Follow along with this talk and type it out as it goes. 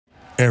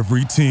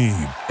Every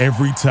team,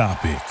 every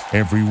topic,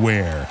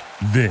 everywhere.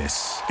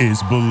 This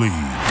is Believe.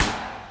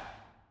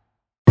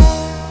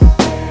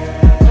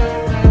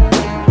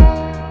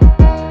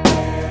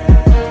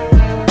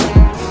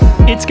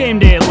 It's game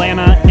day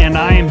Atlanta, and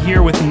I am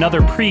here with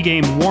another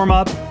pregame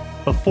warm-up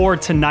before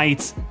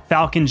tonight's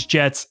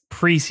Falcons-Jets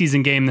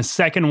preseason game, the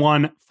second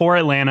one for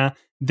Atlanta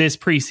this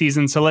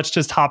preseason. So let's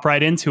just hop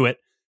right into it.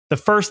 The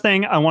first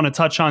thing I want to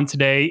touch on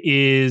today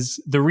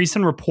is the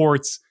recent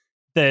reports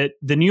that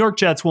the New York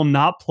Jets will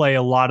not play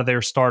a lot of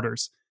their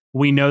starters.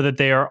 We know that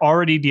they are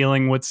already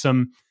dealing with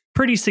some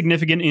pretty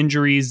significant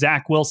injuries.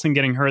 Zach Wilson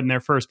getting hurt in their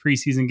first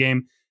preseason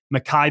game.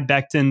 Mekhi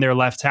Becton, their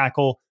left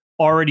tackle,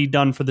 already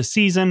done for the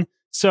season.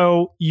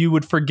 So you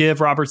would forgive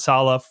Robert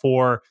Saleh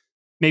for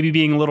maybe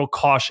being a little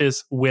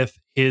cautious with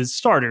his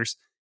starters.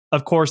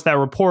 Of course, that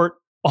report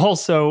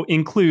also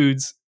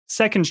includes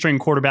second string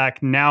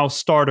quarterback, now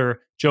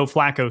starter, Joe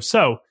Flacco.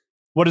 So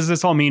what does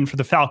this all mean for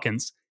the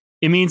Falcons?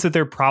 It means that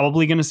they're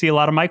probably going to see a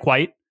lot of Mike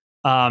White,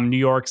 New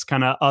York's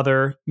kind of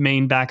other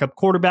main backup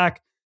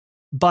quarterback.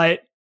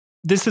 But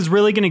this is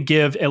really going to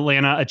give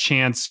Atlanta a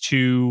chance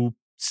to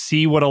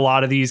see what a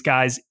lot of these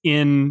guys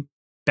in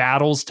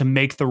battles to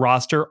make the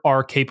roster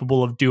are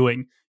capable of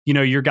doing. You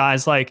know, your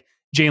guys like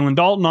Jalen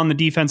Dalton on the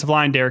defensive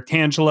line, Derek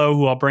Tangelo,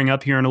 who I'll bring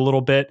up here in a little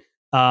bit.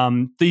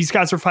 These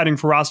guys are fighting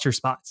for roster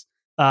spots.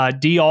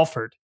 D.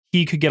 Alford,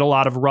 he could get a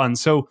lot of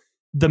runs. So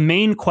the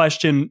main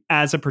question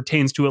as it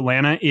pertains to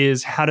Atlanta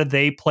is how do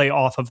they play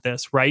off of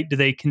this, right? Do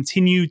they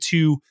continue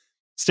to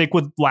stick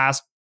with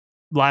last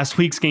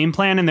week's game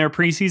plan in their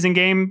preseason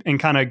game and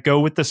kind of go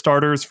with the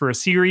starters for a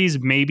series,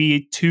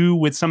 maybe two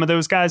with some of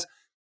those guys?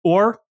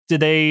 Or do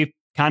they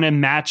kind of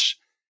match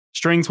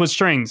strings with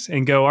strings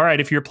and go, all right,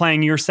 if you're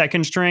playing your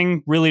second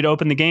string really to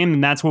open the game,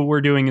 then that's what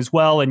we're doing as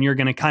well. And you're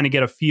going to kind of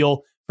get a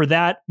feel for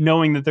that,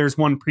 knowing that there's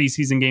one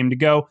preseason game to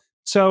go.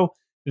 So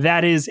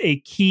that is a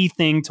key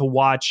thing to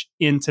watch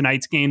in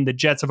tonight's game. The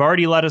Jets have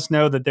already let us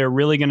know that they're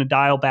really going to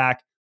dial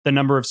back the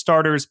number of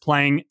starters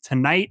playing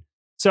tonight.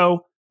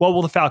 So what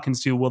will the Falcons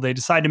do? Will they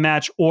decide to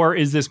match, or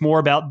is this more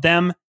about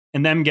them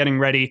and them getting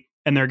ready?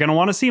 And they're going to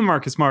want to see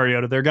Marcus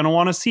Mariota. They're going to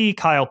want to see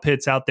Kyle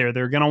Pitts out there.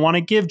 They're going to want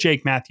to give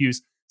Jake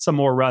Matthews some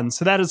more runs.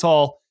 So that is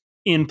all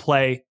in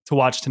play to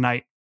watch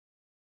tonight.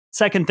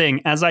 Second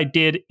thing, as I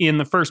did in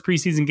the first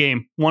preseason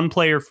game, one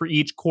player for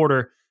each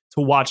quarter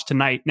to watch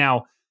tonight.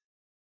 Now,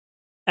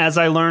 as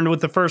I learned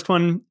with the first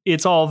one,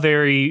 it's all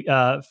very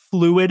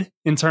fluid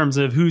in terms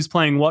of who's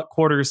playing what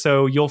quarter.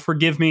 So you'll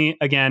forgive me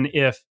again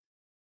if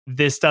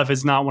this stuff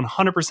is not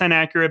 100%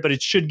 accurate, but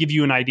it should give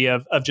you an idea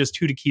of just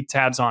who to keep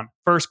tabs on.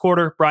 First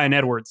quarter, Bryan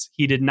Edwards.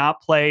 He did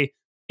not play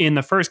in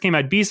the first game.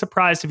 I'd be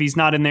surprised if he's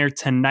not in there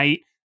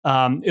tonight.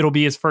 It'll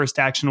be his first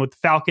action with the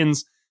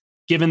Falcons.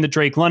 Given that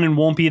Drake London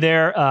won't be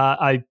there,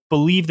 I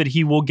believe that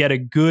he will get a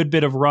good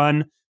bit of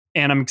run,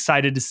 and I'm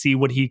excited to see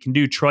what he can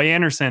do. Troy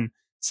Anderson,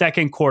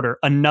 second quarter,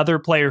 another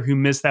player who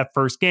missed that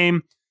first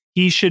game.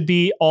 He should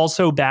be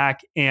also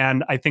back,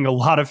 and I think a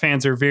lot of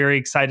fans are very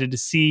excited to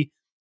see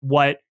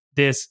what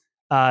this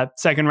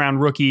second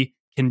round rookie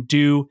can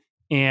do,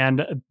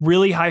 and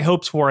really high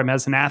hopes for him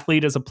as an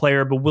athlete, as a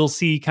player, but we'll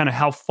see kind of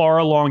how far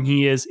along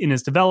he is in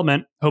his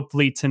development,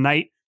 hopefully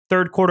tonight.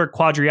 Third quarter,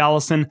 Quadri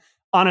Allison.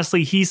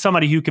 Honestly, he's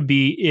somebody who could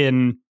be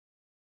in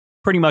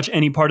pretty much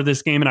any part of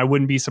this game, and I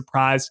wouldn't be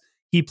surprised.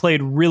 He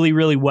played really,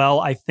 really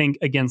well, I think,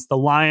 against the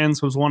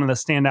Lions, was one of the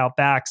standout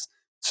backs.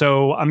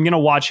 So I'm going to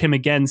watch him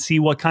again, see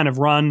what kind of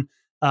run,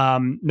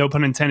 no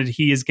pun intended,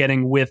 he is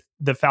getting with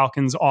the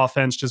Falcons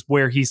offense, just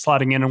where he's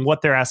slotting in and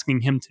what they're asking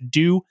him to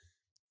do.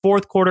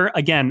 Fourth quarter,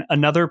 again,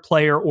 another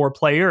player or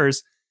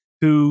players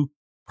who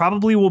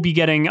probably will be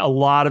getting a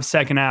lot of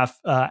second half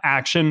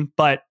action,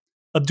 but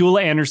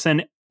Abdullah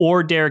Anderson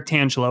or Derek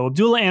Tangelo.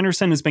 Abdullah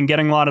Anderson has been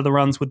getting a lot of the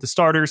runs with the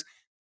starters,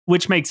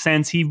 which makes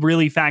sense. He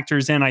really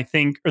factors in, I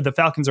think, or the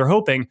Falcons are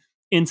hoping,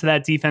 into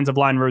that defensive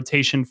line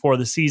rotation for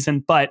the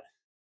season, but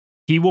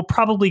he will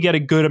probably get a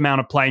good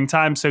amount of playing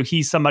time. So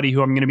he's somebody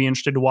who I'm going to be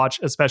interested to watch,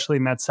 especially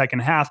in that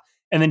second half.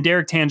 And then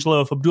Derek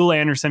Tangelo, if Abdullah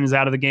Anderson is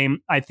out of the game,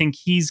 I think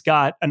he's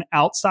got an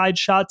outside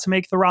shot to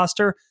make the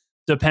roster,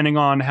 depending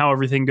on how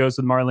everything goes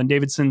with Marlon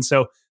Davidson.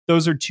 So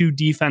those are two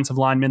defensive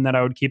linemen that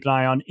I would keep an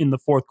eye on in the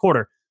fourth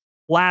quarter.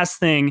 Last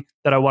thing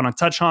that I want to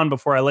touch on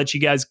before I let you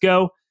guys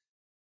go,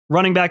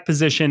 running back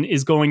position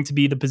is going to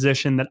be the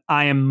position that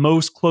I am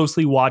most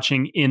closely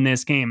watching in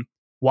this game.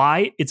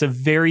 Why? It's a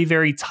very,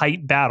 very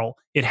tight battle.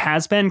 It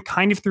has been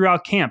kind of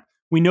throughout camp.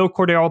 We know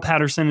Cordarrelle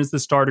Patterson is the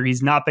starter.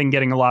 He's not been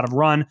getting a lot of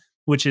run,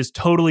 which is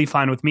totally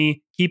fine with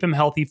me. Keep him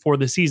healthy for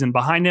the season.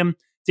 Behind him,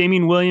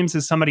 Damian Williams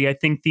is somebody I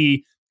think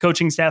the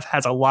coaching staff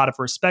has a lot of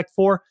respect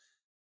for.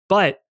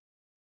 But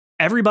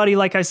everybody,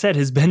 like I said,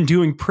 has been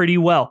doing pretty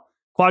well.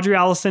 Quadri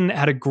Allison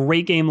had a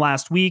great game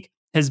last week,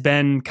 has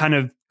been kind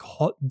of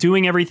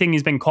doing everything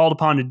he's been called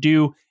upon to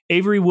do.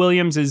 Avery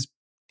Williams is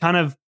kind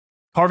of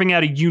carving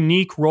out a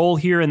unique role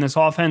here in this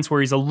offense where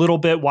he's a little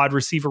bit wide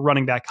receiver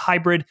running back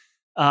hybrid.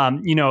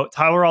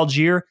 Tyler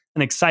Algier,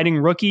 an exciting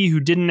rookie who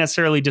didn't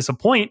necessarily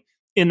disappoint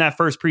in that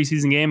first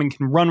preseason game and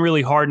can run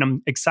really hard. And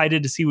I'm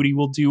excited to see what he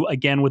will do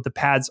again with the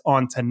pads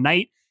on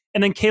tonight.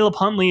 And then Caleb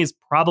Huntley is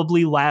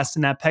probably last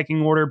in that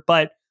pecking order,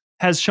 but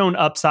has shown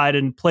upside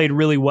and played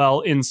really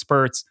well in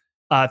spurts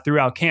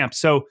throughout camp.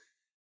 So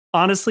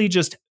honestly,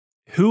 just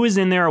who is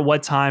in there at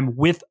what time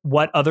with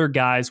what other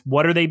guys?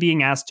 What are they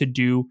being asked to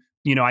do?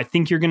 I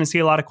think you're going to see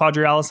a lot of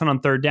Quadri Allison on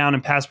third down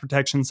and pass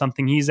protection,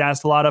 something he's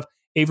asked a lot of.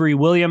 Avery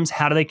Williams,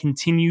 how do they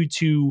continue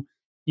to,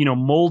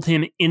 mold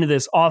him into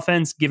this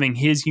offense, giving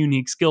his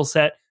unique skill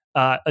set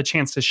a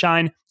chance to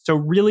shine? So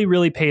really,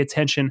 really pay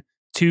attention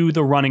to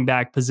the running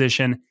back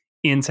position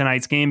in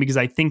tonight's game, because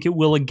I think it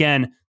will,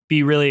 again,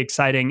 be really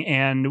exciting.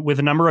 And with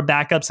a number of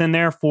backups in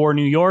there for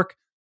New York,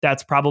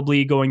 that's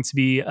probably going to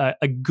be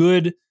a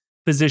good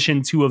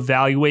position to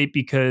evaluate,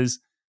 because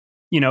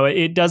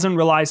it doesn't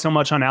rely so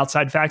much on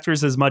outside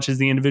factors as much as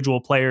the individual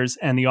players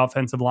and the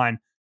offensive line.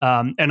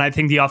 And I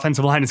think the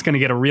offensive line is going to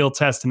get a real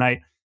test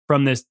tonight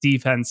from this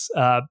defense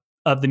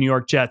of the New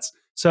York Jets.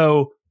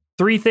 So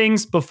 3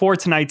 things before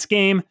tonight's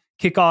game.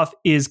 Kickoff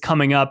is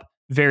coming up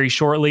very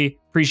shortly.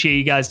 Appreciate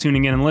you guys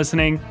tuning in and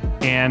listening,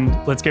 and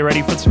let's get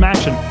ready for some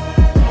action.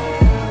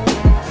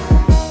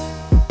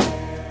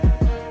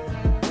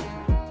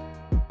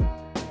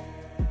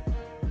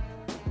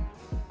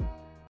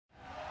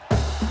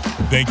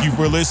 Thank you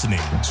for listening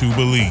to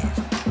Believe.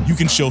 You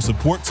can show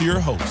support to your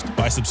host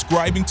by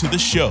subscribing to the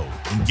show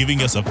and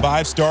giving us a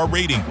 5-star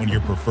rating on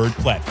your preferred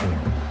platform.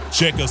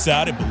 Check us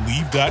out at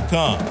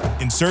Believe.com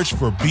and search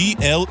for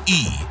BLEAV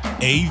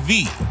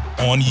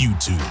on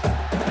YouTube.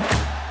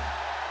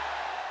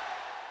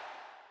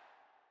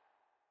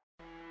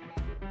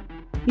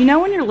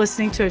 When you're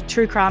listening to a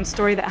true crime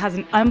story that has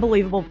an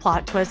unbelievable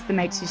plot twist that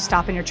makes you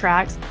stop in your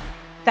tracks?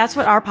 That's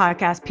what our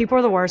podcast, People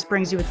Are the Worst,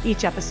 brings you with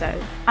each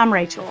episode. I'm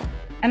Rachel.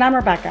 And I'm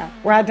Rebecca.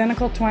 We're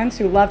identical twins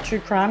who love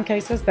true crime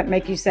cases that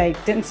make you say,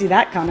 didn't see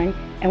that coming,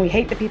 and we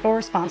hate the people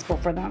responsible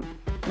for them.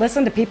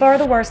 Listen to People Are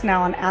the Worst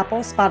now on Apple,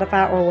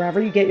 Spotify, or wherever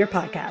you get your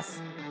podcasts.